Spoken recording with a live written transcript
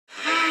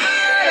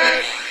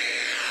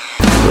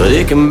but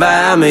it can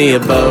buy me a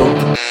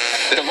boat.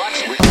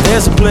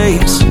 There's a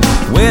place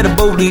where the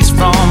boat leaves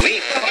from.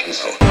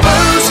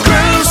 First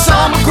cruise,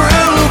 summer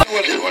groove.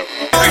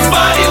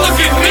 Everybody look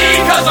at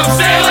me, cause I'm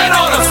sailing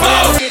on a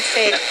boat.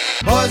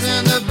 Boys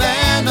in the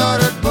band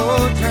ordered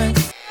boat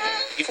drinks.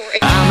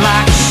 I'm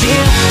like a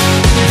ship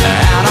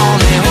out on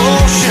the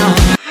ocean.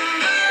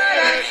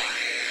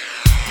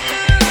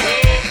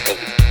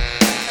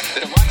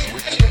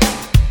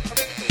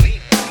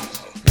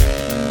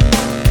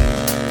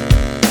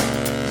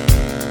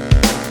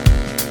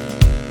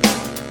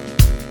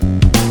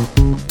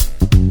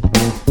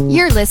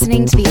 You're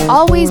listening to the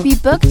Always Be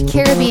Booked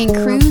Caribbean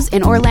Cruise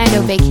and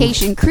Orlando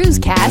Vacation Cruise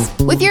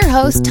Cast with your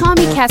host,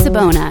 Tommy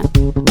Casabona.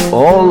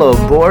 All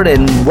aboard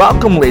and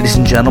welcome, ladies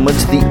and gentlemen,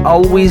 to the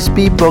Always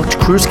Be Booked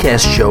Cruise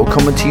Cast show,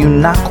 coming to you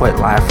not quite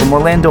live from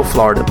Orlando,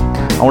 Florida.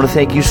 I want to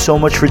thank you so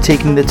much for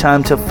taking the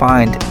time to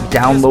find,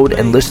 download,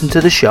 and listen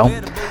to the show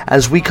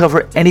as we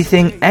cover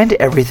anything and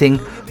everything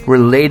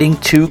relating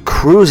to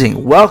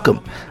cruising.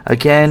 Welcome.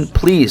 Again,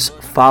 please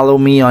follow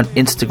me on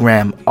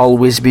Instagram,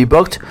 Always Be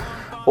Booked.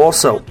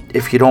 Also,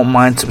 if you don't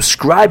mind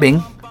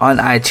subscribing on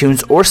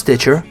iTunes or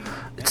Stitcher,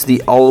 it's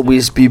the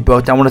Always Be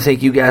Booked. I want to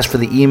thank you guys for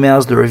the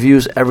emails, the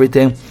reviews,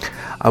 everything.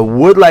 I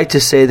would like to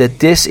say that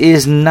this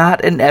is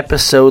not an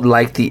episode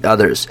like the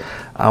others.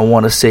 I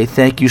want to say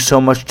thank you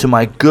so much to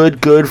my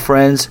good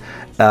friends,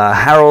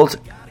 Harold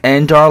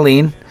and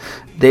Darlene.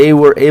 They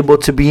were able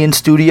to be in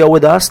studio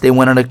with us. They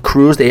went on a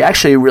cruise. They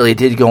actually really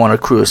did go on a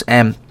cruise,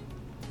 and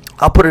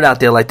I'll put it out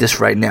there like this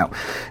right now.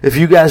 If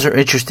you guys are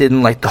interested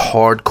in like the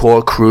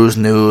hardcore cruise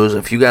news,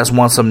 if you guys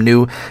want some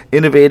new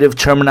innovative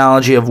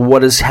terminology of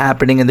what is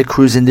happening in the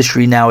cruise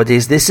industry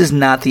nowadays, this is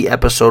not the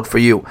episode for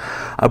you.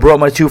 I brought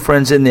my two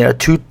friends in there,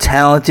 two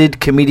talented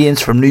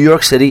comedians from New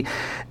York City,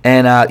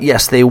 and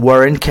yes, they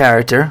were in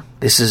character.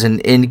 This is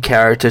an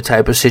in-character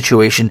type of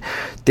situation.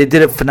 They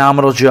did a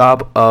phenomenal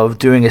job of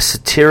doing a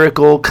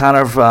satirical kind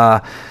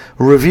of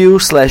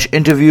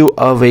review/interview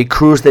of a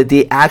cruise that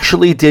they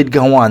actually did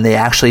go on. They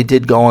actually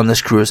did go on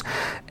this cruise,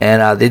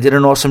 and they did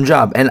an awesome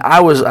job. And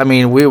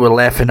we were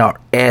laughing our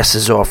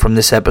asses off from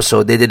this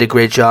episode. They did a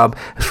great job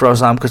as far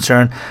as I'm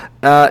concerned.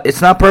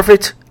 It's not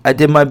perfect. I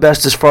did my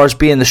best as far as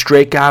being the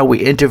straight guy. We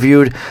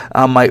interviewed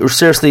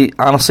honestly,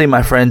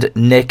 my friend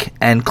Nick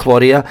and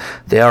Claudia.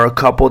 They are a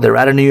couple. They're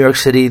out of New York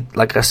City.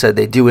 Like I said,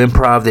 they do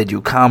improv, they do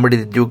comedy,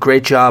 they do a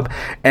great job.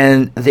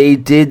 And they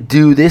did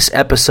do this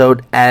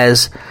episode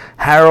as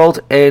Harold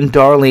and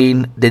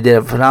Darlene. They did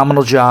a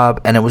phenomenal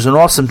job, and it was an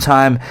awesome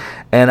time.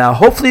 And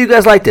hopefully you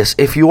guys like this.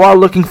 If you are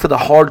looking for the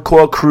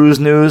hardcore cruise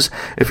news,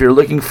 if you're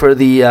looking for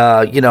the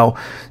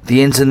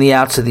the ins and the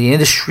outs of the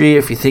industry,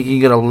 if you think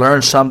you're going to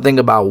learn something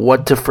about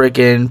what to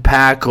freaking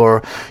pack,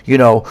 or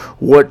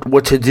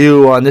what to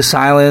do on this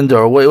island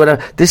or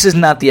whatever, this is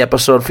not the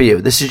episode for you.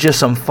 This is just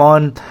some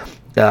fun,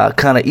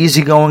 kind of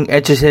easygoing,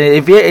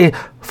 entertaining.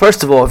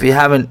 First of all, if you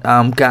haven't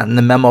gotten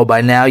the memo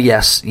by now,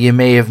 yes, you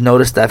may have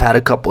noticed I've had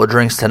a couple of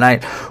drinks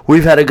tonight.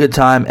 We've had a good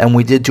time, and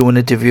we did do an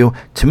interview.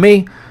 To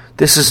me,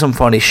 this is some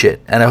funny shit,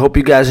 and I hope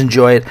you guys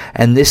enjoy it.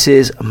 And this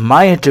is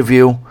my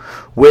interview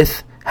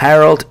with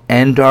Harold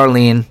and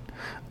Darlene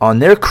on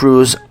their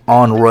cruise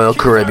on Royal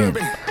Caribbean.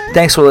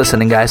 Thanks for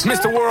listening, guys.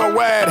 Mr.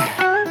 Worldwide,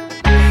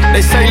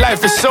 they say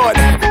life is short,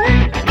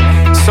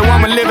 so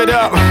I'ma live it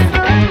up.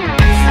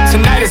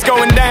 Tonight is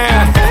going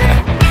down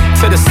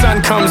till the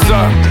sun comes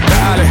up.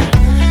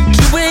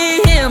 2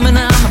 a.m. and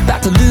I'm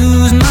about to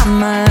lose my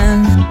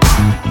mind.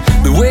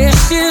 The way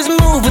she's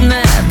moving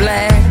that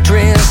black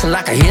dress,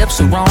 like her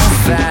hips are on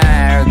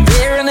fire.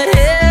 There in the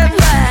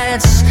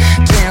headlights,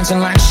 dancing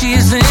like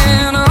she's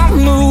in a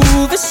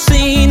movie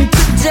scene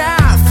to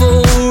die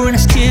for, and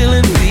it's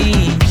killing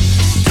me.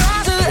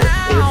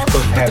 We're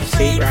supposed to have a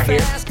seat right here.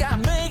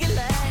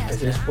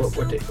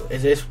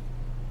 Is this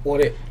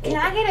what it? Can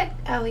I get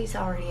a? Oh, he's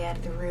already out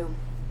of the room.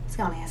 He's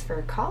gonna ask for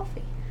a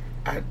coffee.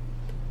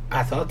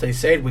 I thought they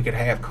said we could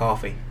have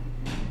coffee.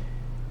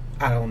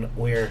 I don't know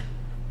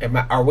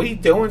are we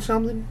doing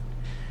something?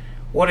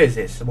 What is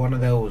this? One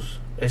of those?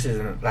 This is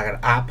like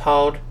an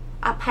iPod?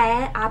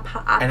 iPad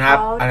An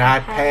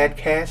iPad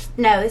cast?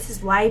 No, this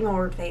is way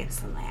more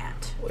advanced than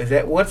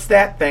that. What's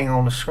that thing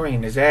on the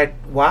screen?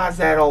 Why is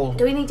that all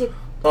Do we need to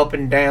up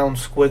and down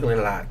squiggly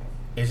like?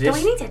 Do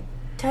we need to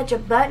touch a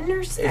button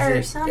or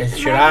something?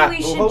 Should I?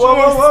 We should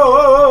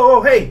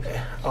Whoa, hey.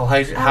 Oh,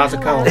 how's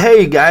it going?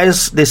 Hey,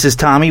 guys, this is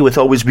Tommy with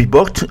Always Be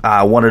Booked.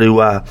 I wanted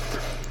to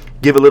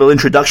give a little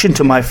introduction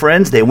to my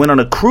friends. They went on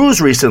a cruise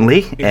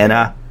recently, and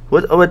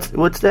what's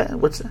that?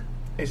 What's that?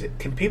 Is it?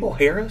 Can people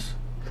hear us?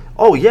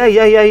 Oh,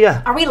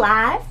 yeah. Are we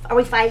live? Are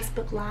we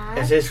Facebook Live?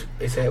 Is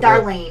that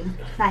Darlene?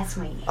 Nice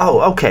to meet you.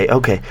 Oh,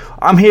 okay.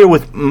 I'm here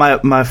with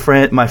my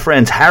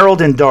friends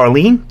Harold and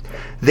Darlene.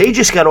 They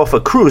just got off a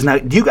cruise. Now,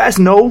 do you guys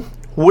know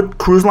what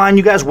cruise line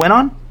you guys went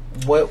on?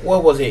 What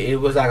was it? It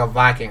was like a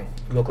Viking.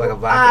 It looked like a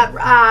Viking.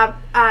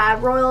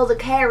 Royal the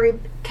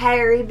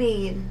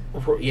Caribbean.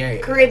 Yeah.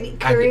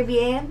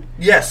 Caribbean.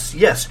 Yes.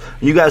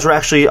 You guys were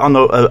actually on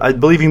the. I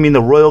believe you mean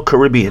the Royal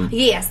Caribbean.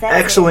 Yes, that's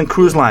excellent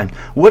cruise line.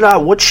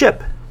 What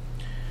ship?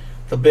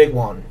 The big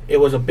one. It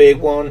was a big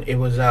one. It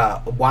was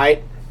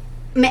white.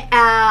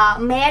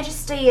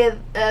 Majesty of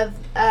the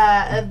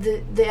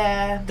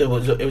It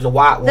was a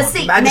white one.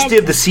 Majesty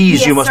of the Seas.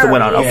 Yes, you must have sir.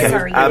 went on. Yes, Okay,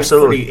 sir.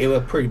 absolutely. It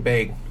was pretty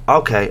big.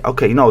 Okay.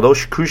 No,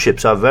 those cruise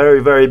ships are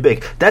very, very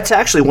big. That's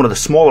actually one of the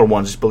smaller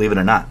ones, believe it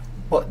or not.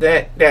 Well,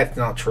 that's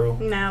not true.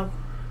 No.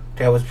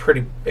 That was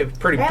pretty. It was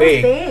pretty That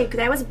big. was big.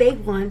 That was a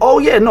big one. Oh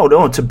yeah, no,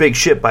 it's a big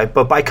ship, but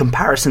by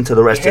comparison to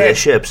the rest of their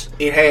ships,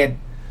 It had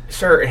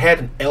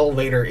an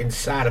elevator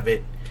inside of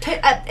it. Two.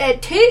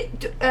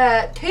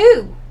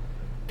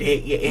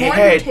 It More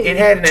had than two. it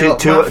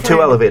had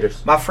two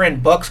elevators. My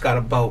friend Buck's got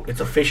a boat. It's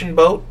a fishing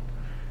boat,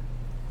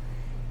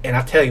 and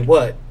I tell you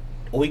what,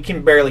 we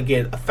can barely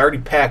get a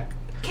 30-pack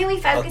Can we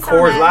of focus on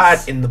Coors us?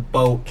 Light in the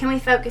boat. Can we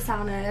focus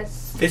on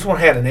us? This one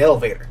had an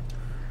elevator.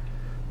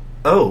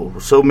 Oh,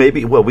 so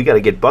maybe we got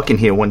to get Buck in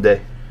here one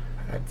day.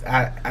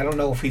 I don't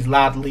know if he's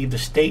allowed to leave the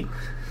state.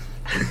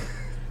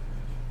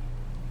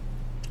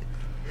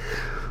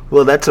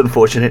 Well, that's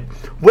unfortunate.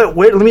 Where?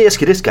 Let me ask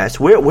you this, guys.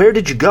 Where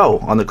did you go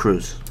on the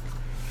cruise?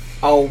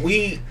 Oh,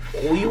 we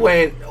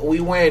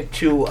went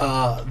to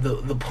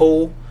the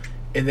pool,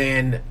 and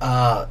then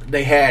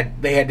they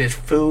had this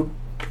food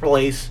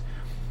place,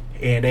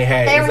 and they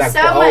had There it was was so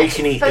like all you much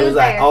can eat. food It was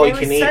like there. all There you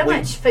can was eat. so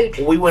much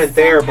food. We went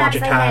there a bunch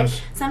of Sometimes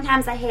times,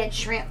 sometimes they had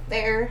shrimp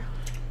there.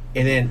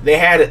 and then they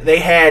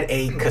had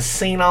a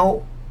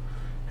casino,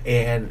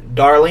 and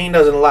Darlene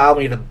doesn't allow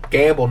me to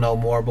gamble no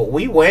more. But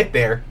we went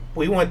there.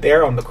 We went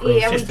there on the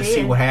cruise Yeah, just we to see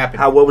did. what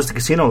happened. What was the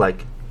casino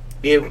like?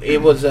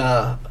 It was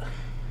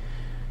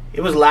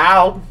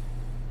loud.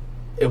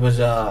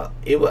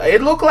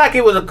 It looked like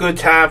it was a good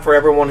time for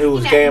everyone who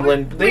was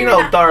gambling. we're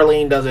not-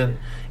 Darlene doesn't.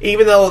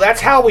 Even though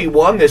that's how we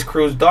won this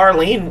cruise,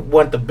 Darlene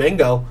went to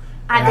bingo.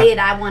 I did.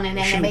 I won it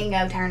in she- a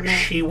bingo tournament.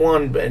 She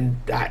won, and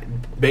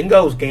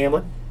bingo's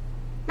gambling.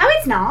 No,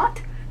 it's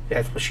not.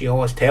 That's what she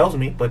always tells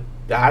me. But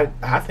I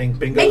think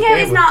bingo's Bingo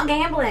gambling. is not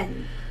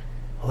gambling.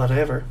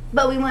 Whatever.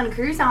 But we won a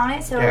cruise on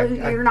it, so Yeah,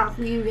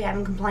 you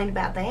haven't complained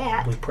about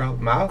that. We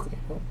probably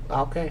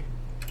okay.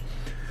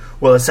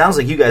 Well, it sounds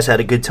like you guys had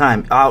a good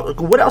time.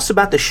 What else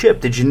about the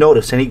ship did you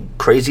notice? Any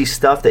crazy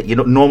stuff that you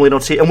normally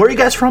don't see? And where are you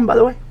guys from, by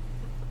the way?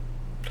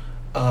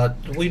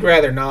 We'd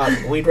rather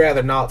not. We'd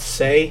rather not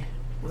say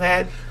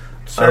that,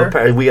 sir.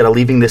 Apparently we got a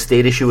leaving the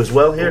state issue as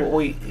well here.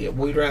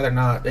 We'd rather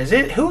not. Is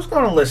it? Who's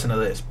going to listen to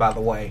this? By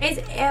the way,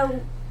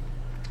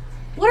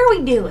 What are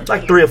we doing?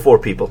 Like here? 3 or 4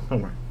 people.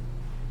 Don't worry.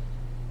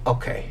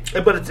 okay.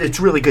 But it's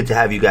really good to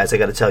have you guys. I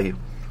got to tell you.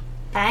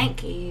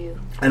 Thank you.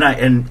 And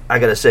I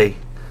got to say,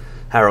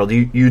 Harold,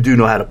 you do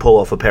know how to pull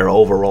off a pair of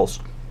overalls.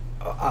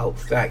 Oh,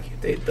 thank you.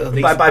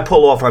 These- By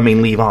pull off, I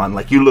mean leave on.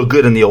 Like, you look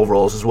good in the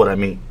overalls is what I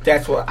mean.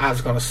 That's what I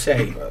was going to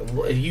say.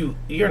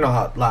 You're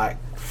not like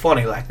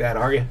funny like that,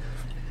 are you?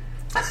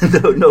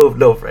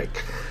 no, Frank.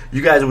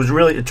 You guys,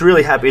 it's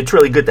really happy. It's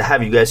really good to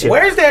have you guys here.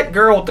 Where's that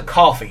girl with the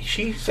coffee?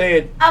 She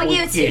said. Oh,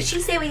 she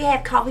said we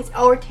have coffees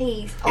or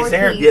teas. Is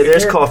there- Yeah,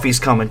 there's Here. coffees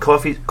coming.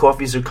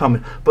 Coffees are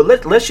coming. But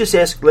let's just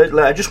ask.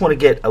 I just want to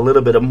get a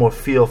little bit of more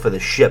feel for the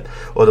ship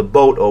or the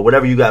boat or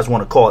whatever you guys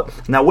want to call it.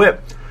 Now,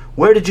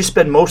 where did you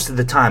spend most of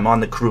the time on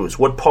the cruise?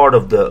 What part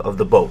of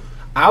the boat?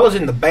 I was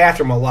in the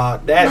bathroom a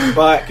lot. That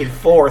back and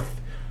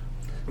forth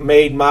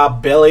made my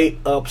belly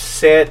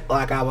upset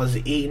like I was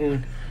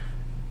eating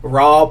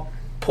raw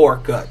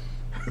pork gut.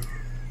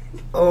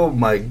 Oh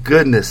my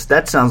goodness,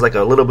 that sounds like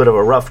a little bit of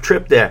a rough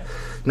trip there.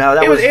 Now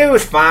It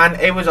was fine.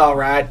 It was all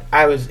right.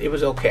 It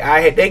was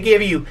okay. They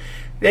give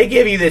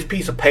you this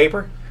piece of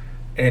paper,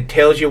 and it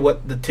tells you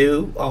what to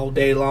do all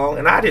day long.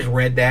 And I just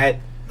read that.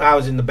 I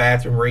was in the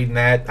bathroom reading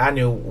that. I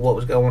knew what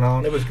was going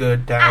on. It was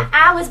good time.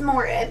 I was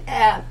more of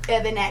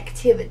an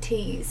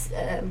activities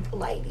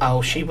lady. Oh,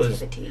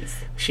 activities.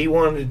 She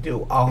wanted to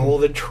do all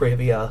the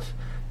trivia.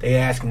 They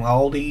asked me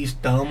all these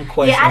dumb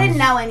questions. Yeah, I didn't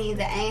know any of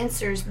the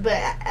answers, but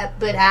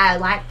I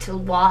like to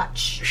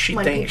watch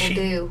when people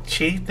do.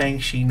 She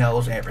thinks she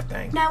knows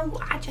everything.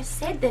 No, I just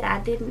said that I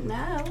didn't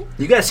know.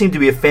 You guys seem to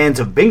be fans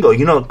of bingo.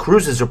 You know,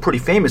 cruises are pretty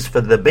famous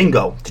for the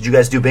bingo. Did you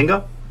guys do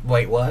bingo?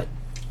 Wait, what?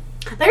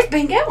 There's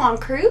bingo on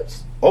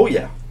cruise. Oh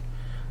yeah.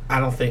 I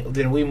don't think.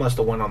 Then we must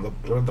have went on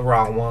the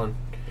wrong one.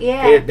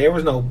 Yeah. There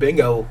was no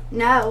bingo.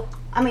 No,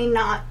 I mean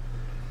not.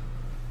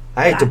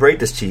 I hate to break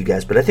this to you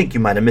guys, but I think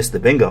you might have missed the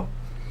bingo.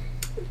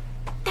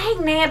 Dang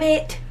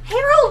nabbit,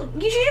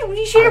 Harold!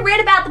 You should have read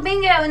about the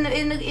bingo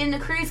in the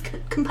cruise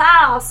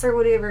compass or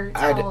whatever it's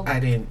called. I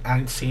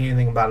didn't see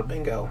anything about a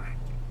bingo.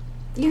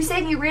 You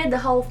said you read the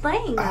whole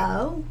thing,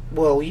 though.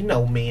 Well, you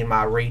know me and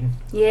my reading.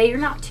 Yeah, you're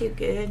not too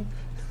good.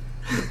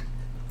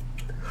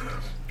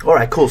 All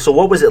right, cool. So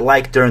what was it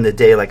like during the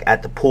day, like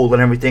at the pool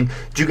and everything?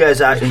 Did you guys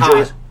enjoy hot.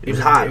 it? It was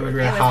hot. It was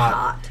really It was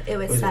hot. It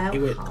was so hot. It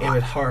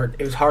was hard.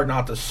 It was hard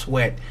not to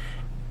sweat.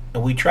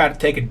 And we tried to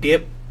take a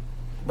dip,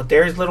 but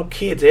there's little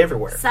kids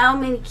everywhere. So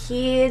many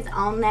kids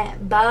on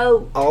that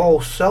boat. Oh,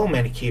 so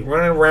many kids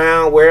running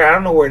around. Where I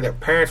don't know where their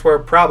parents were.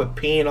 Probably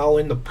peeing all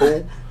in the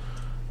pool.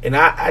 And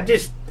I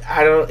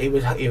don't.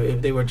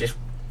 They were just.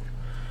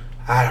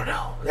 I don't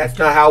know. That's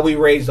not how we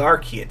raised our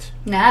kids.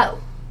 No.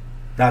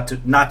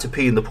 Not to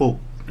pee in the pool.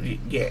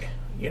 Yeah,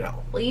 you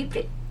know. Well, you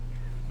pick.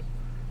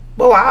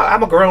 Well,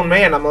 I'm a grown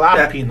man. I'm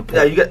allowed to pee in the pool.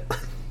 Yeah, you got.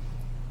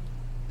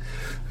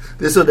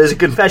 There's a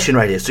confession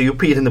right here. So you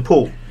peed in the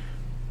pool.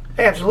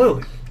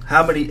 Absolutely.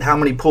 How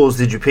many pools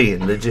did you pee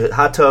in? Did you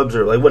hot tubs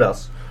or like what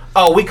else?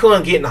 Oh, we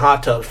couldn't get in the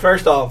hot tubs.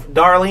 First off,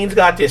 Darlene's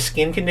got this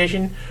skin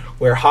condition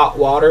where hot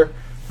water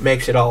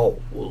makes it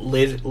all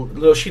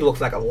she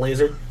looks like a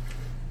lizard.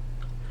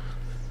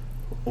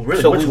 Oh,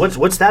 really? So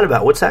what's that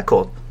about? What's that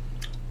called?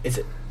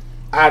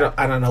 I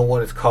don't know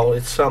what it's called.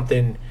 It's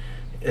something.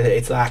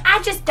 It's like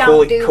I just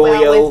don't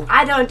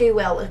I don't do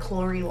well with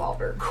chlorine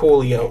water.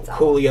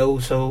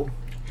 Coolio. So.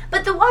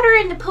 But the water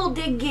in the pool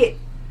did get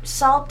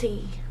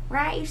salty,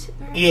 right?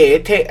 Yeah.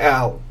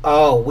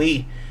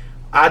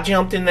 I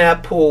jumped in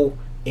that pool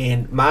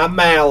and my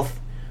mouth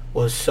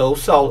was so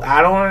salty.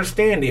 I don't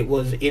understand. It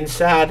was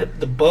inside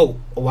the boat.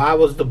 Why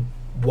was the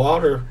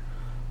water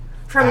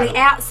from the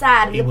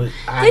outside?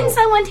 Didn't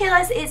someone tell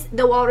us it's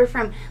the water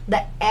from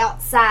the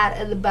outside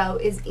of the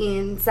boat is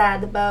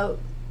inside the boat?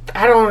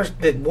 I don't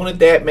understand. Wouldn't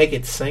that make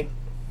it sink?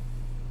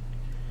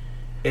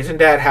 Isn't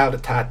that how the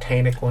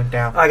Titanic went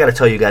down? I got to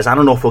tell you guys, I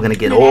don't know if we're going to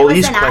get all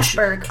these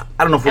questions.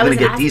 I don't know if we're going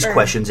to get these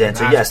questions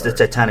answered. Yes, the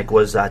Titanic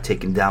was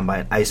taken down by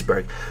an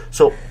iceberg.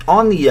 So,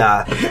 on the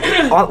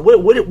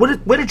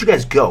where did you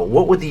guys go?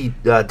 What were the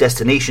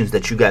destinations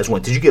that you guys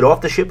went? Did you get off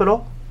the ship at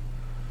all?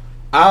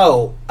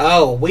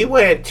 Oh, we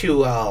went to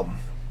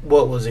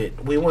what was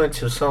it? We went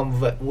to some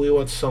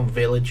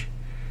village.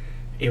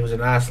 It was a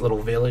nice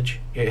little village.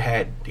 It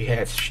had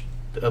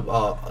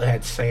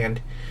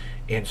sand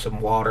and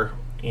some water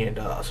and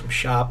some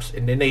shops,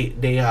 and then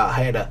they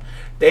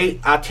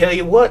I tell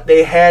you what,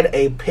 they had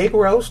a pig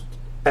roast,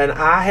 and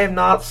I have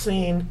not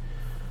seen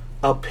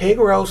a pig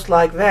roast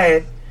like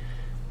that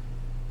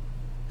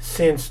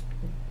since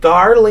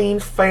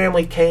Darlene's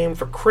family came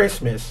for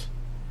Christmas.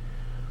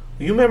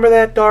 You remember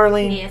that,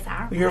 Darlene? Yes, I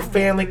remember. Your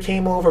family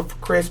came over for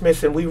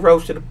Christmas and we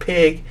roasted a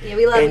pig. Yeah,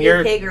 we love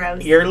your pig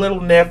roast. Your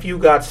little nephew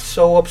got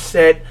so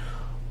upset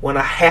when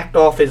I hacked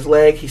off his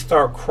leg, he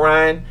started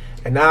crying.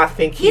 And now I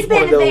think he's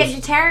one of those. He's been a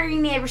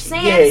vegetarian ever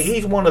since. Yeah,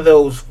 he's one of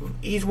those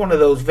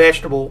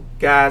vegetable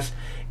guys.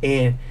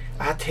 And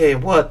I tell you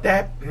what,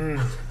 that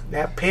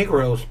pig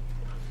roast.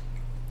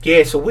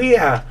 Yeah, so we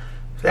that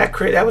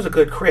was a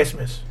good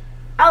Christmas.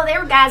 Oh, there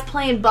were guys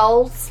playing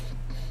bowls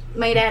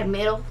made out of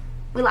metal.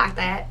 We like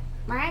that,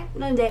 right?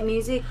 None of that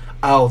music.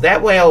 Oh,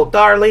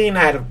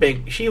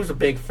 Darlene she was a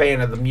big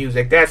fan of the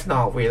music. That's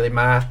not really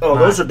my.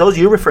 Oh, those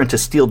you're referring to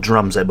steel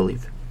drums, I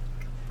believe.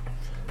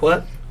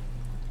 What?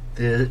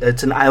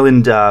 It's an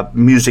island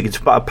music. It's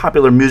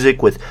popular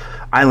music with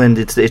island.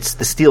 It's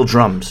the steel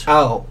drums.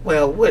 Oh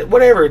well,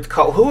 whatever it's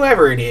called,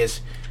 whoever it is,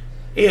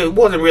 it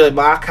wasn't really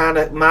my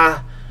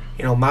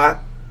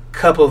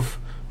cup of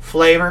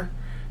flavor.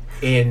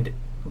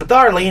 But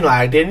Darlene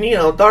liked it.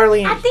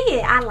 Darlene. I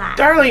did. I liked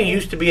it. Darlene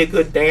used to be a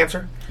good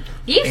dancer.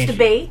 Used to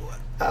be.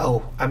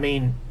 Oh, I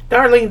mean,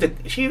 Darlene.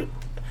 She's.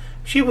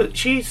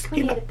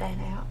 We edit that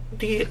out.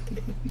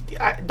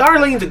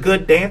 Darlene's a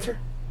good dancer.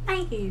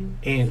 Thank you.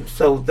 And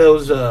so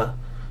those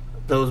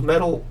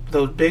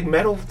big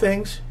metal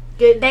things.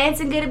 Good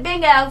dancing, good at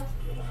bingo.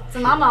 So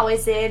Mom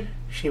always said.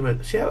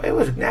 That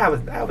was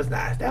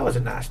nice. That was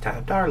a nice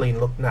time. Darlene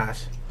looked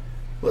nice.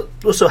 Well,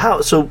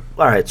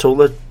 all right.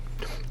 So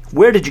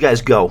where did you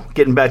guys go?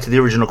 Getting back to the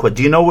original question,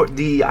 do you know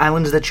the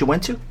islands that you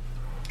went to?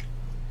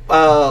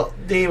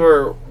 They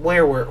were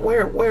where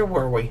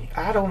were we?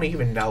 I don't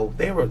even know.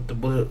 They were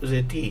was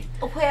it the?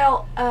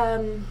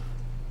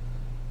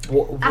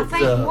 Well, I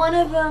think one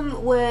of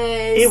them was.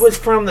 It was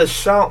from the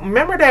song.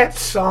 Remember that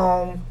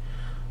song?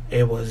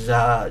 It was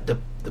the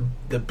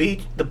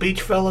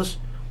beach fellas.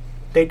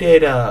 They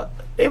did.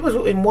 It was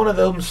in one of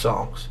those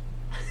songs.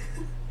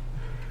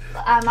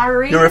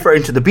 Margarita? You're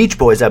referring to the Beach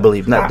Boys, I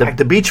believe. Not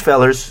the Beach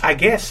Fellers. I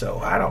guess so.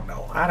 I don't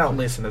know. I don't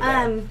listen to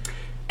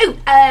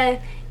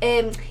that.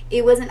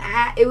 It was an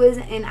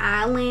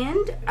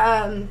island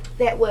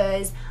that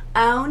was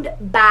owned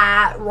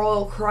by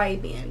Royal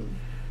Caribbean.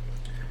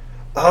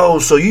 Oh,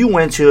 so you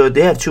went to?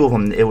 They have two of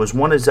them.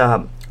 One is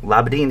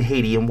Labadee,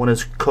 Haiti, and one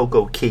is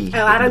Coco Key.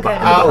 Oh, I don't go to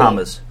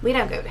Bahamas. We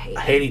don't go to Haiti.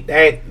 Haiti.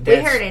 We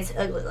heard it's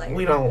ugly there.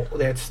 We don't.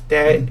 That's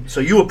that. So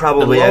you were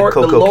probably at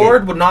Coco Key. The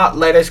Lord would not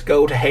let us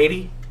go to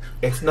Haiti.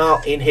 It's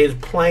not in His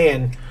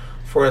plan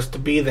for us to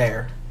be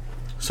there.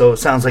 So it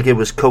sounds like it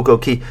was Coco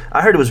Key.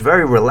 I heard it was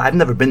very relaxing. I've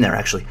never been there,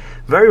 actually.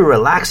 Very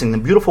relaxing. The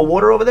beautiful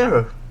water over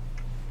there.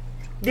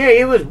 Yeah,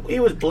 it was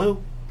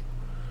blue.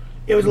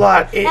 It was a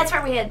lot. That's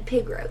where we had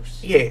pig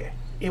roast. Yeah,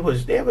 that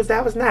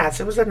was nice.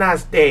 It was a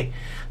nice day.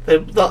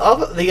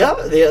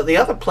 The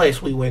other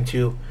place we went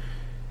to,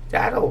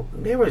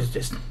 there was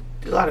just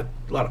a lot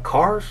of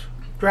cars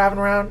driving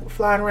around,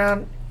 flying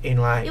around. In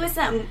like, it was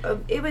something.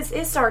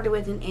 It started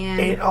with an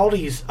N. And all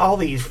these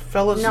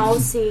fellas. No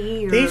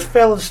C. These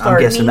fellas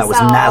started. I'm guessing that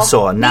was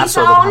Nassau. Nassau.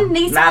 Oh.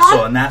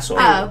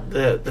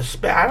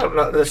 I don't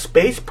know, the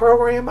space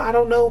program. I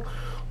don't know,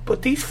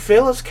 but these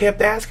fellas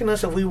kept asking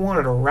us if we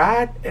wanted a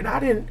ride, and I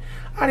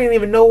I didn't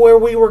even know where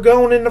we were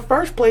going in the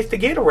first place to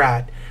get a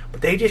ride.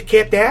 But they just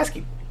kept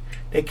asking.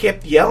 They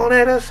kept yelling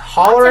at us,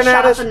 hollering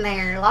at us. Lots of shopping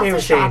there. Lots They were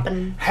of saying,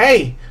 shopping.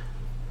 "Hey,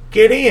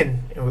 get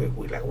in." And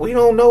we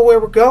don't know where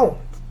we're going,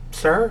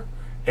 sir.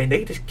 And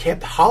they just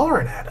kept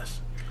hollering at us.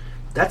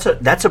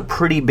 That's a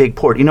pretty big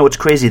port. You know what's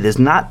crazy? There's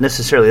not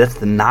necessarily, that's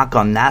the knock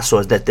on Nassau,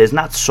 is that there's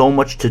not so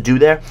much to do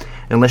there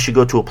unless you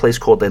go to a place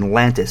called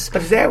Atlantis.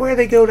 But is that where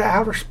they go to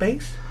outer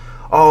space?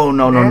 Oh,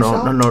 no.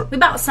 We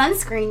bought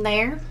sunscreen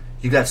there.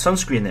 You got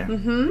sunscreen there.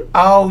 Mm-hmm.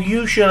 Oh,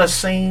 you should have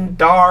seen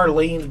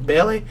Darlene's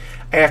belly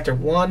after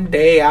one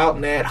day out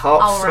in that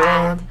hot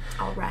sun.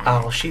 All right.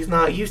 Oh, she's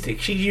not used to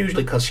it. She's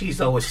usually, because she's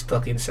always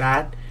stuck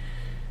inside,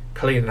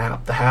 cleaning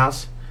out the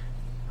house.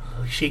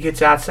 She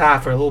gets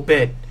outside for a little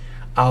bit.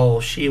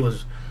 She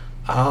was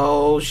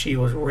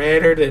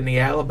redder than the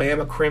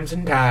Alabama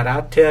Crimson Tide.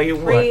 I'll tell you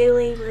what.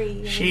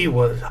 Really. She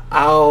was.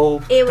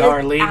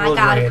 Darlene I was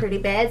got red. a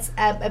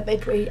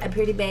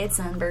pretty bad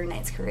sunburn.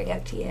 That's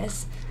correct.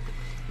 Yes.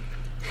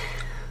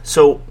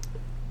 So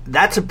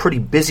that's a pretty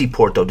busy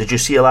port, though. Did you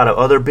see a lot of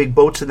other big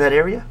boats in that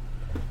area?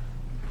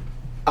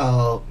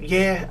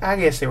 Yeah, I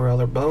guess there were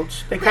other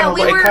boats. They kind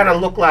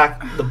of look like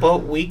the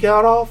boat we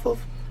got off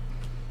of.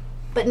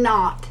 But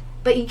not.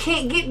 But you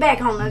can't get back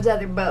on those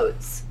other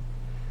boats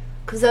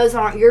because those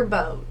aren't your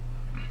boat.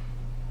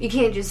 You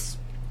can't just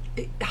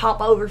hop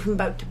over from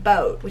boat to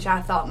boat, which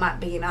I thought might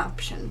be an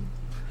option.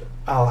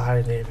 Oh,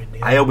 I didn't even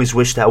know. I always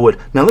wished I would.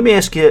 Now let me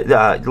ask you.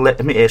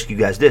 Let me ask you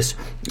guys this: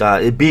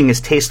 it being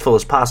as tasteful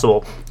as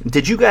possible,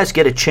 did you guys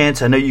get a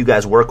chance? I know you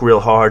guys work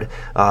real hard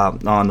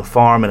on the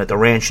farm and at the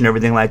ranch and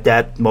everything like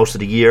that most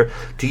of the year.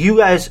 Did you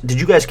guys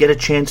get a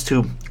chance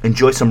to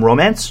enjoy some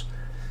romance?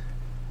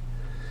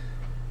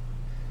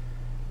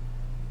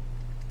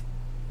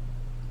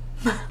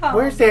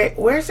 Where's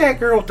that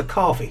girl with the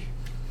coffee?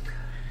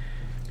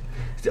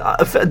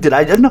 Did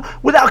I no?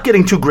 Without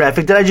getting too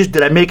graphic,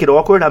 did I make it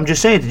awkward? I'm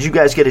just saying, did you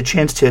guys get a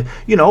chance to,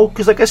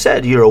 because like I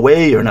said, you're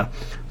away, you're in a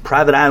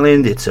private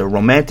island, it's a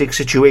romantic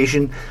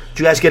situation. Did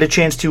you guys get a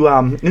chance to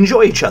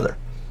enjoy each other?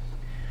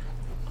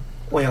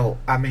 Well,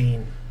 I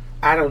mean,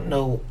 I don't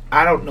know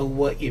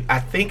what you. I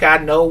think I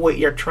know what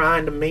you're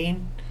trying to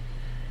mean,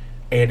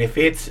 and if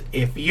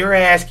you're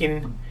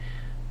asking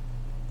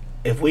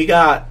if we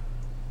got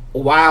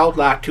wild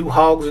like two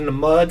hogs in the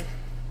mud,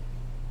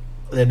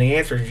 then the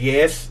answer is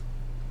yes.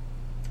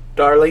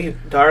 Darlene,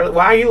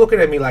 why are you looking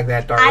at me like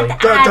that, Darlene?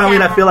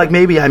 Darlene, I feel like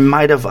maybe I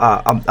might have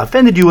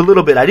offended you a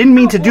little bit. I didn't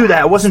mean to do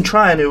that. I wasn't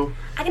trying to.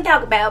 I can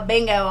talk about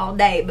bingo all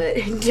day, but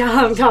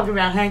I'm talking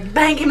about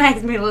hanky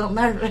makes me a little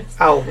nervous.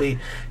 Oh,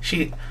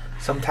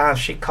 sometimes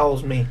she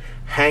calls me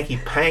hanky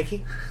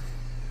panky.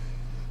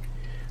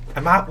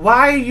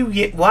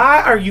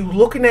 Why are you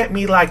looking at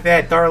me like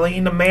that,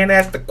 Darlene? The man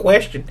asked the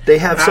question. They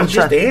have some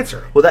just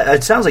answer. Well,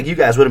 it sounds like you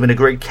guys would have been a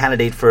great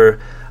candidate for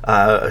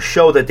a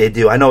show that they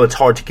do. I know it's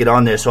hard to get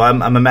on there, so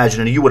I'm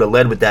imagining you would have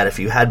led with that if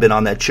you had been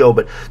on that show.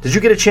 But did you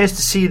get a chance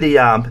to see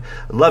the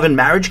Love and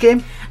Marriage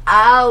Game?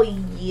 Oh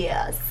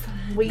yes,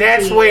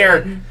 That's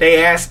where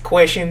they ask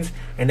questions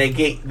and they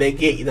get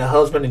the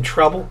husband in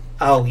trouble.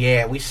 Oh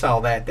yeah, we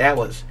saw that. That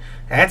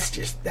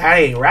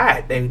ain't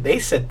right. They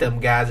set them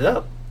guys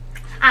up.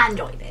 I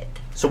enjoyed it.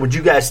 So would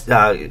you guys,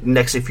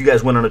 next, if you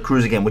guys went on a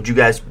cruise again, would you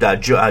guys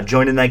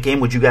join in that game?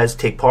 Would you guys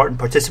take part and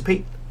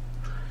participate?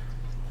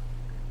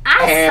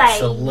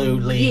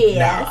 Absolutely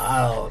yes.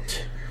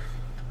 not.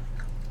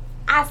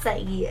 I say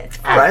yes.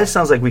 All right, it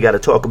sounds like we got to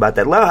talk about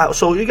that.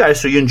 So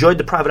you enjoyed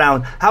the private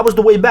island. How was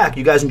the way back?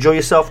 You guys enjoy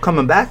yourself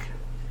coming back?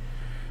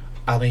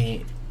 I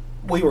mean,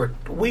 we were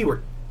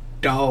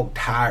dog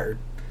tired.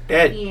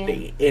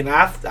 And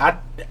I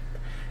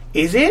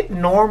is it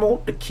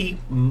normal to keep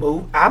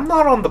moving? I'm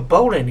not on the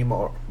boat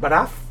anymore, but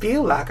I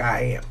feel like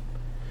I am.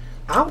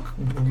 I'm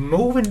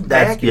moving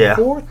back and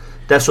forth.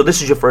 So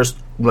this is your first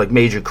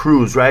major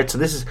cruise, right? So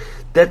this is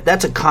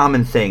that's a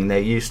common thing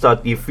that you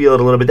feel it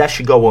a little bit. That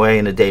should go away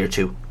in a day or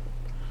two.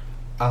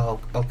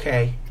 Oh,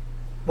 okay.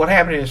 What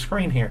happened in the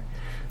screen here?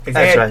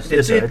 Right.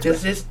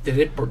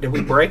 Did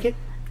we break it?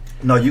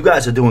 No, you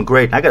guys are doing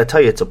great. I got to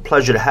tell you, it's a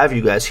pleasure to have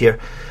you guys here.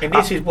 And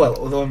this is what?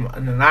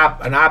 An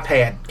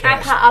iPad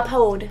cast?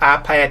 iPod.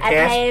 iPad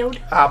cast?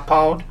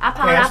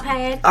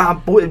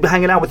 iPod. Boy,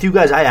 hanging out with you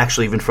guys, I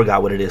actually even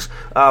forgot what it is.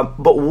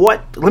 But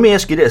let me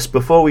ask you this,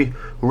 before we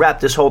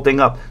wrap this whole thing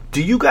up.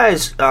 Do you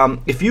guys,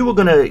 if you were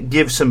going to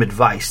give some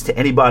advice to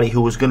anybody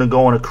who was going to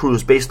go on a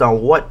cruise based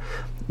on what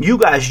you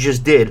guys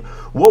just did,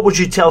 what would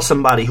you tell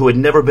somebody who had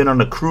never been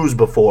on a cruise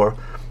before,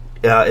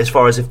 as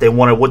far as if they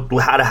want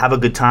how to have a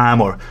good time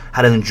or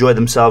how to enjoy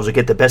themselves or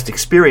get the best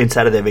experience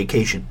out of their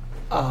vacation?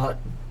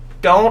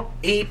 Don't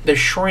eat the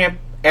shrimp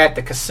at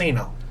the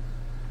casino.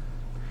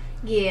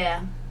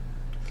 Yeah,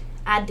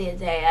 I did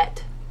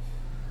that.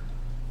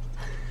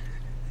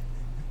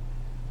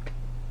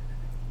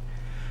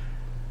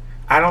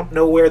 I don't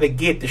know where they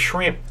get the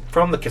shrimp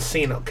from the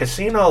casino.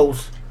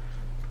 Casinos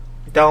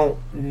don't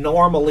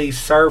normally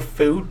serve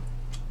food,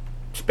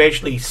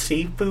 especially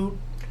seafood.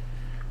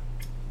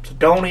 So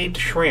don't eat the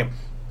shrimp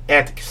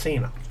at the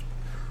casino.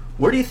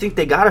 Where do you think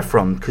they got it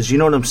from? Because you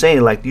know what I'm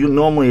saying. Like you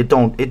normally it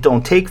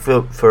don't take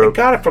for. They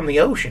got it from the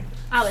ocean.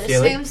 I would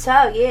assume so.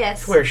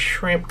 Yes. That's where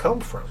shrimp come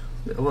from.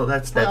 Well,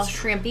 that's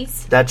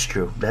shrimpies. That's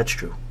true. That's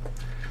true.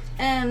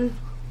 Wear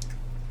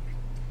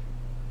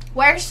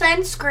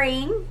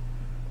sunscreen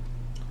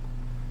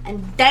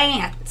and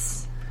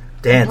dance.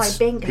 Dance.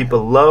 Play bingo.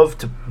 People love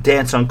to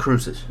dance on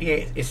cruises.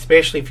 Yeah,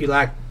 especially if you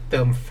like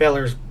them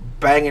fellers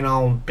banging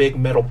on big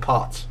metal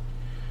pots.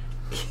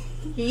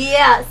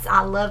 Yes,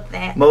 I love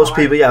that. Most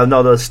people,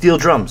 the steel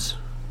drums.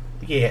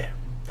 Yeah,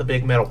 the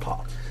big metal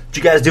pots. Did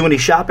you guys do any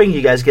shopping?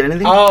 You guys get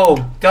anything?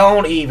 Oh,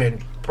 don't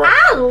even.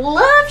 I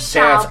love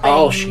shopping. That's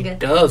all she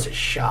does is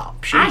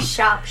shop. I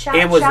shop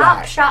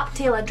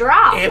till I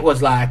drop. It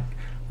was like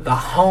the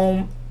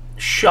Home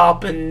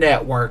Shopping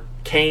Network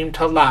came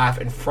to life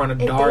in front of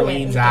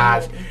Darlene's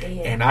eyes.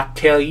 And I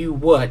tell you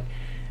what,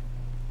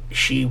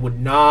 she would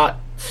not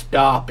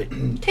stop it.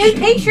 2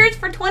 t-shirts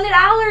for $20.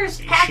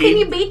 How can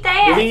you beat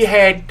that? We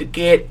had to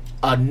get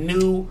a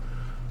new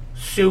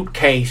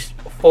suitcase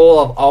full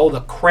of all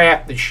the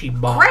crap that she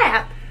bought.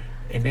 Crap?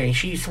 And then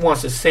she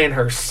wants to send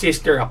her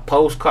sister a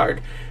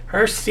postcard.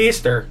 Her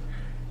sister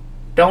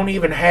don't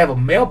even have a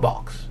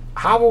mailbox.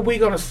 How are we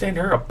going to send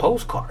her a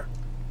postcard?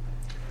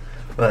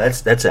 Well,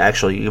 that's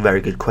actually a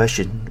very good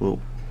question.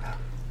 Well,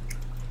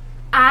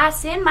 I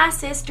send my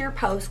sister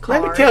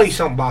postcards. Let me tell you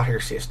something about her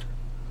sister.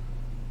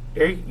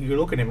 You're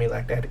looking at me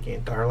like that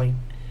again, Darlene.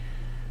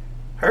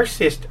 Her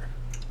sister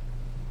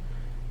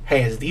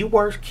has the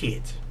worst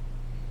kids.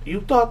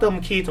 You thought them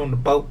kids on the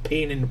boat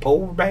peeing in the pool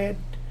were bad?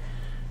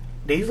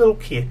 These little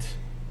kids.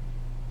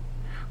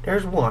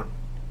 There's one.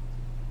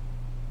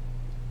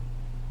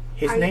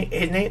 His name.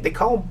 They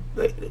call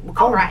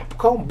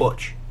him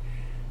Butch.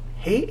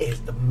 He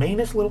is the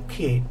meanest little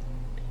kid.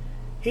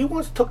 He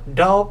once took the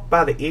dog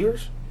by the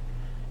ears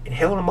and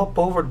held him up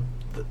over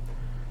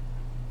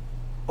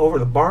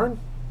the barn.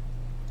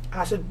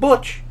 I said,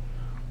 Butch,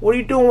 what are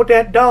you doing with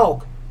that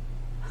dog?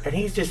 And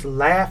he's just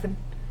laughing.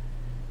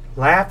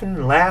 I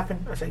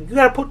said, you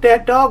gotta put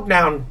that dog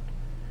down.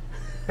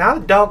 Now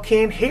the dog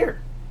can't hear.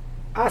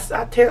 I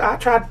tried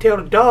to tell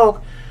the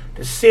dog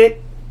to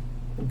sit,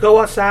 go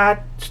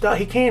outside, stuff.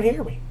 He can't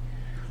hear me.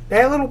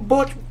 That little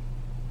Butch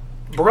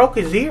broke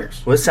his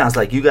ears. Well, it sounds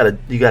like you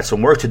got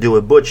some work to do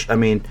with Butch. I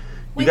mean,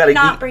 we got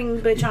not bring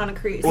Butch on a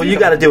cruise. Well, you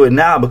got to do it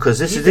now because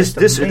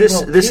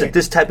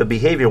this type of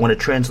behavior, when it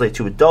translates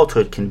to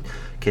adulthood, can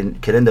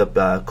end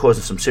up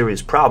causing some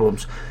serious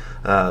problems.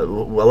 A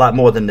lot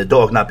more than the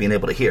dog not being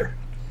able to hear.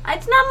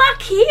 It's not my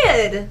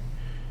kid.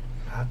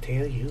 I'll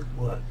tell you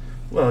what.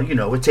 Well,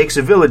 it takes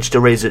a village to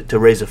raise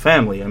a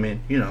family. I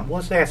mean,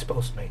 What's that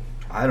supposed to mean?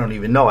 I don't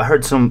even know. I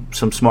heard some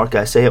smart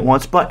guy say it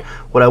once. But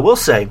what I will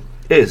say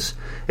is,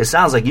 it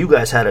sounds like you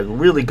guys had a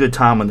really good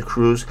time on the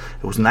cruise.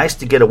 It was nice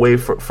to get away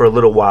for a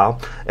little while.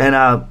 And,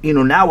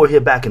 now we're here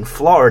back in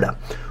Florida.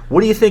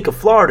 What do you think of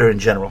Florida in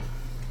general?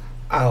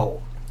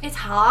 Oh. It's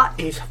hot.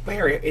 It's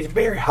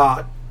very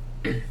hot.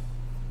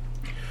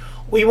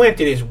 We went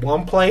to this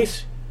one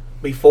place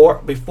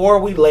before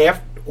we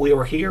left. We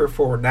were here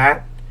for a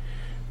night.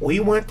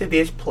 We went to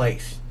this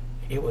place.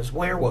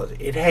 Where was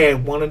it? It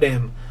had one of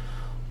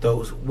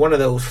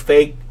those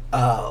fake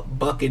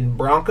bucking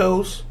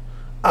Broncos.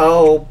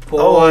 Oh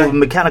boy. Oh,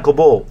 mechanical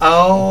bull.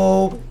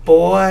 Oh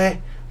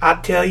boy. I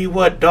tell you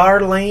what,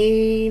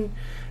 Darlene,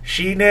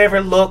 she never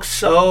looked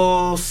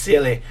so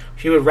silly.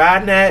 She was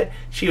riding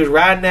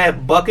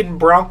that bucking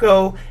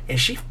Bronco, and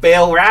she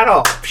fell right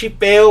off.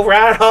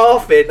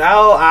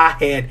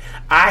 And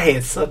I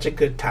had such a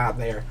good time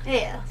there.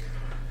 Yeah.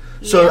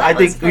 So I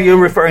think you're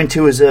referring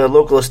to as a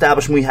local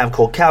establishment we have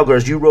called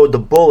Cowgirls. You rode the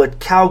bull at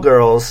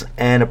Cowgirls,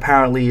 and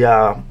apparently,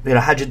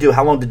 how'd you do?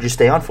 How long did you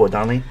stay on for,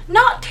 Darlene?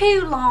 Not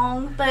too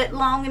long, but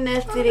long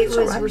enough that it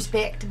was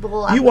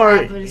respectable. Had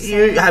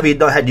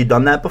you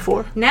done that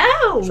before?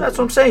 No. So that's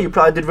what I'm saying. You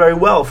probably did very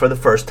well for the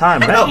first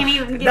time, right? I can't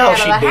even get out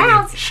of the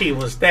house. She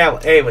was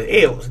that.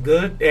 It was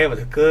good. It was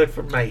good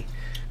for me.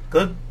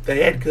 Good.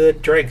 They had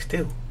good drinks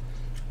too.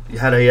 You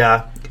had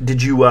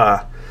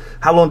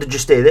how long did you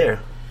stay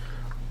there?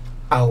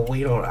 Oh,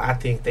 we don't. I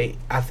think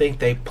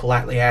they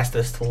politely asked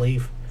us to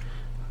leave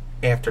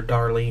after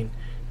Darlene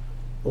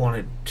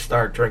wanted to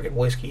start drinking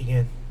whiskey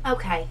again.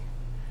 Okay.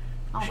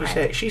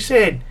 She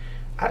said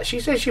she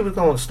was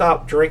going to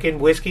stop drinking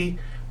whiskey.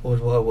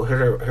 Was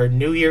her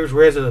New Year's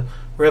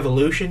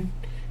revolution,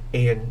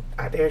 and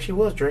there she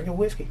was drinking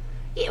whiskey.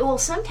 Yeah. Well,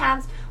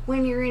 sometimes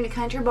when you're in a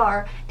country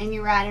bar and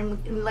you're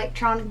riding an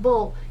electronic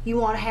bull, you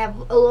want to have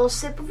a little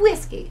sip of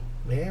whiskey.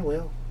 Yeah.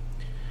 Well,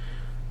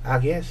 I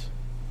guess.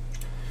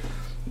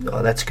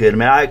 Oh, that's good. I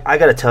mean, I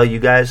got to tell you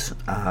guys,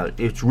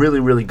 it's really,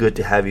 really good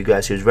to have you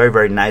guys here. It was very,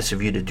 very nice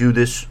of you to do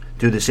this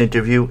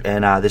interview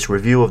and this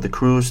review of the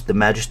cruise, the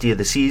Majesty of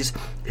the Seas.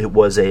 It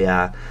was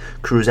a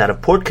cruise out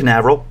of Port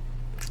Canaveral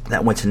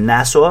that went to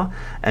Nassau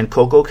and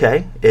Coco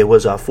Cay. It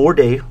was a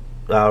 4-day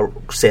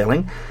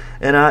sailing,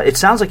 and it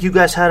sounds like you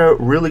guys had a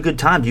really good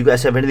time. Do you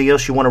guys have anything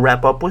else you want to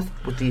wrap up with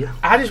the?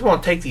 I just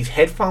want to take these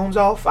headphones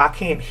off. I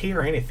can't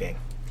hear anything.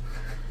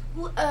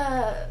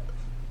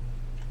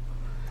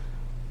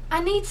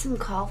 I need some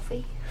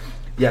coffee.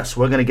 Yes,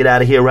 we're going to get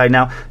out of here right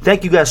now.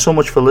 Thank you guys so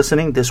much for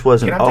listening. This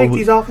was Can I take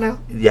these off now?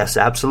 Yes,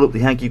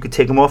 absolutely. Hank, you could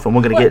take them off, and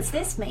we're going to What's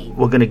this mean?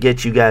 We're going to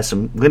get you guys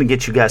some. We're going to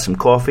get you guys some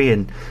coffee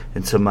and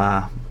some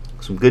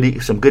good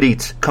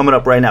eats coming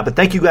up right now. But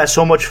thank you guys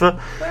so much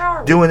for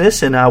doing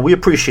this, and we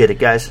appreciate it,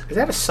 guys. Is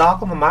that a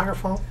sock on the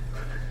microphone?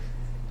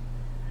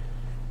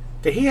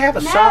 Did he have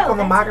a sock on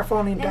the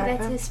microphone?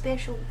 That's a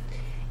special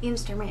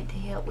instrument to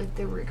help with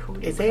the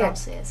recording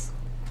process.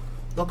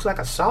 Looks like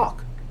a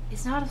sock.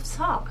 It's not a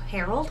sock,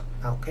 Harold.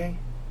 Okay.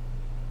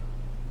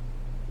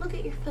 Look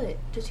at your foot.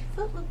 Does your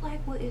foot look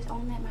like what is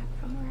on that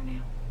microphone right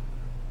now?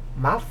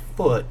 My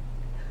foot.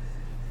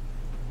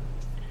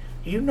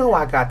 You know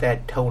I got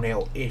that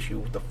toenail issue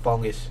with the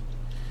fungus.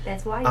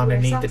 That's why you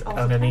wear socks all the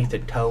time. Underneath the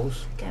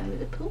toes. Go to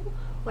the pool,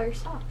 wear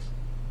socks.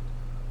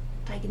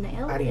 Taking the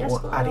I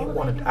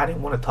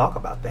didn't want to talk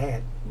about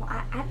that. Well,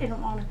 I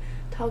didn't want to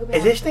talk about.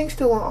 Is this thing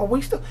still on? Are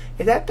we still?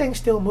 Is that thing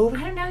still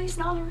moving? I don't know. He's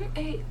not.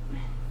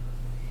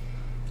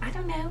 I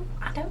don't know.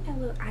 I don't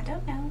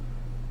know.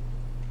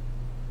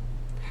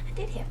 I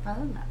did have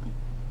fun though.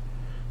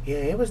 Yeah,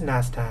 it was a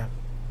nice time.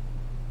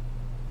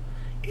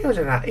 It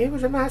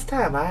was a nice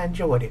time. I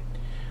enjoyed it.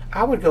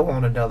 I would go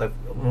on another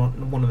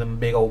one of them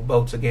big old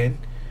boats again.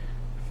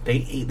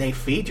 They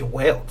feed you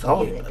well. It's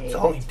all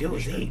you do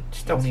is eat.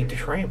 Just don't eat the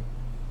shrimp.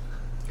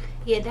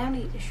 Yeah, don't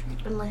eat the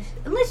shrimp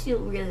unless you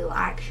really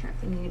like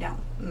shrimp and you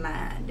don't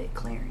mind it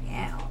clearing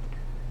out.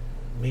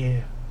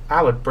 Yeah,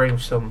 I would bring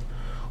some.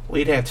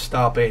 We'd have to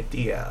stop at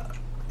the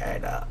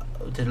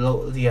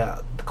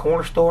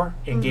corner store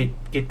and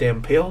get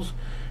them pills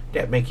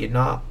that make you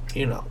not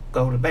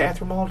go to the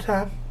bathroom all the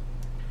time.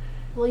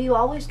 Well, you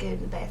always go to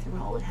the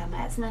bathroom all the time.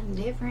 That's nothing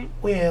different.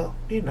 Well,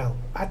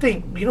 I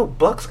think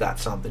Buck's got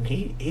something.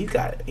 He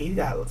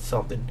got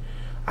something.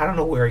 I don't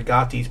know where he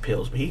got these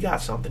pills, but he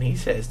got something. He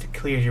says that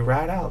clears you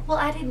right out. Well,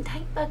 I didn't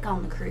take Buck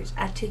on the cruise.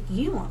 I took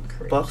you on the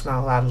cruise. Buck's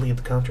not allowed to leave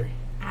the country.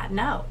 I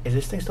know. Is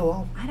this thing still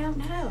on? I don't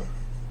know.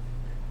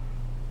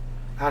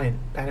 I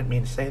didn't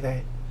mean to say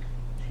that.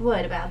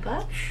 What about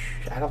Buck?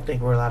 Shh, I don't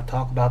think we're allowed to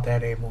talk about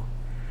that anymore.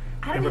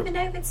 I don't even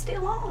know if it's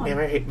still on.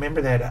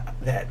 Remember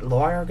that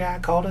lawyer guy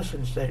called us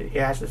and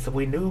asked us if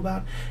we knew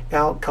about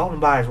it? Called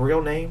him by his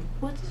real name.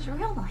 What's his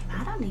real name?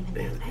 I don't even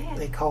know that.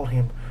 They called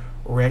him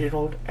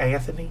Reginald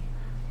Anthony.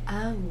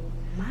 Oh,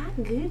 my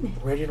goodness.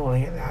 Reginald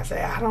Anthony. I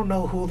said, I don't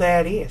know who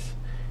that is.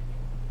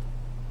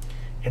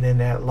 And then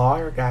that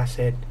lawyer guy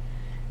said,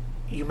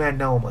 you might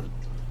know him as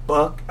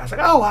Buck. I said,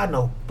 oh, I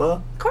know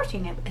Buck. Of course you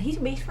know. He's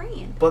your best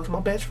friend. Buck's my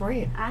best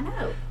friend. I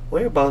know.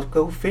 We're supposed to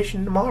go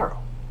fishing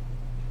tomorrow.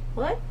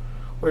 What?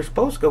 We're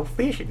supposed to go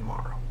fishing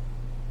tomorrow.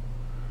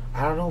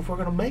 I don't know if we're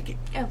going to make it.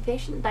 Go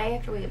fishing the day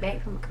after we get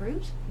back from a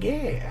cruise?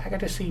 Yeah, I got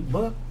to see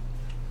Buck.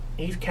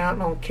 He's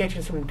counting on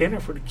catching some dinner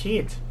for the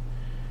kids.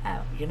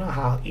 Oh. You know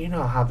how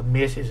the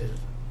missus is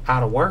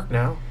out of work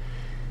now.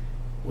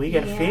 We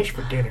got to fish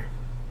for dinner.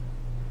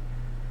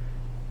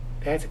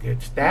 That's a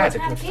good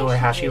story.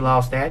 How she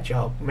lost that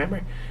job.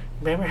 Remember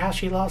how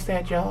she lost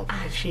that job?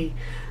 She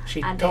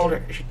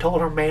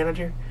told her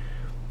manager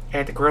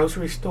at the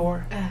grocery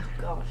store. Oh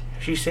gosh.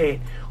 She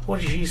said,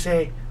 what did she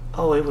say?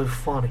 Oh, it was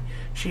funny.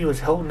 She was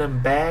holding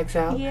them bags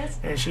out. Yes.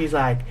 And she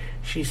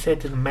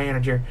said to the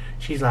manager,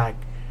 he's like,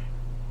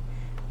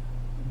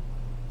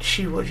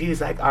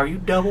 are you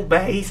double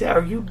bag? He said,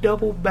 are you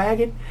double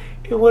bagging?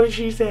 And what did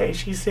she say?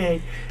 She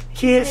said,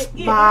 kiss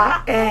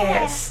my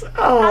ass.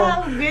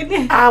 Oh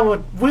goodness. I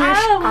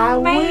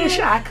wish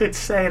I could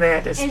say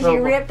that. And she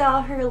ripped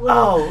off her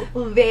little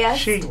vest.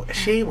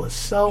 She was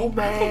so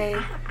mad.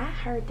 I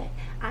heard that.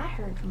 I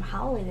heard from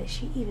Holly that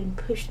she even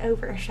pushed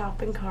over a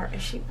shopping cart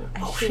as she walked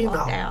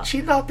out.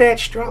 She's not that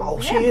strong.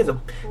 She is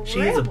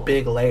a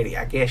big lady.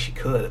 I guess she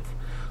could have.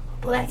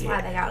 Well, that's why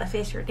they got to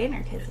fish for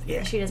dinner,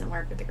 because she doesn't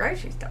work at the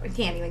grocery store. You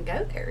can't even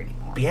go there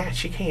anymore. Yeah,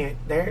 she can't.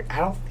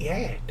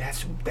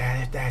 That's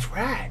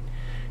right.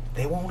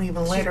 They won't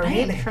even let her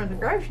in from the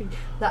grocery.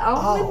 The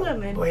only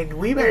woman. And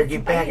we better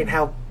get back and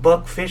help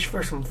Buck fish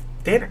for some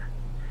dinner.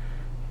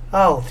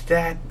 Oh,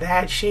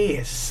 that she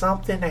is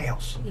something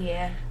else.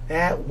 Yeah.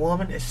 That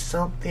woman is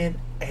something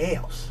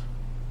else.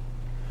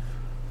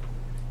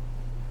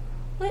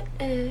 What?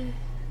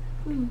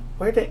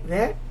 Where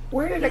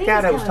did the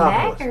guy that was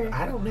talking to us?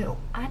 I don't know.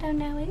 I don't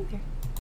know either.